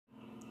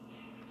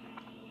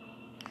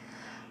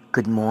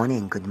Good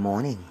morning, good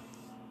morning.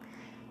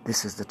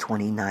 This is the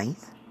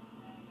 29th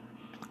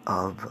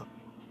of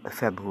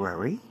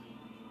February,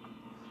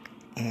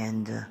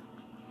 and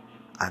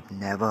I've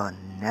never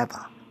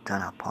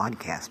done a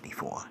podcast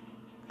before.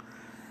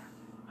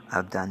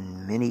 I've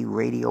done many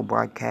radio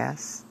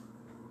broadcasts.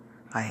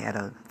 I had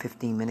a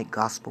 15-minute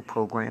gospel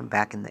program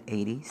back in the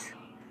 80s.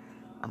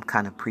 I'm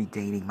kind of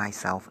predating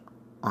myself,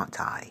 aren't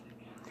I?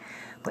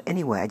 But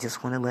anyway, I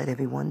just want to let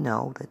everyone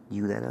know that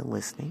you that are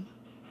listening,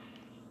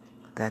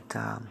 that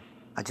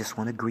I just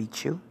want to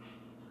greet you.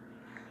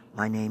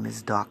 My name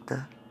is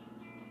Dr.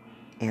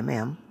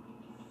 M.M.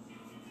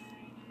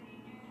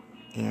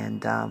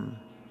 And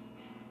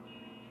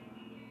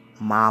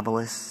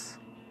marvelous.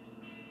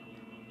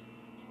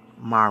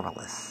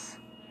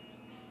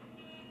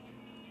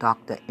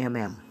 Dr.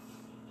 M.M.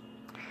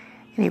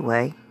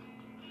 Anyway,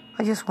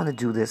 I just want to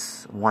do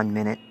this 1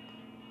 minute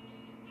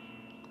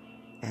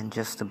and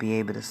just to be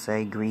able to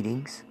say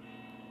greetings.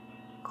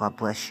 God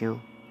bless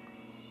you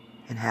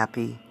and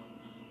happy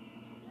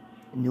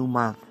new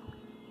month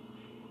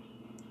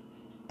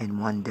in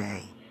one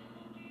day,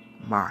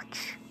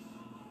 March.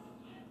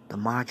 The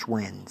March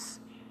winds.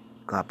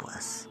 God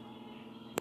bless.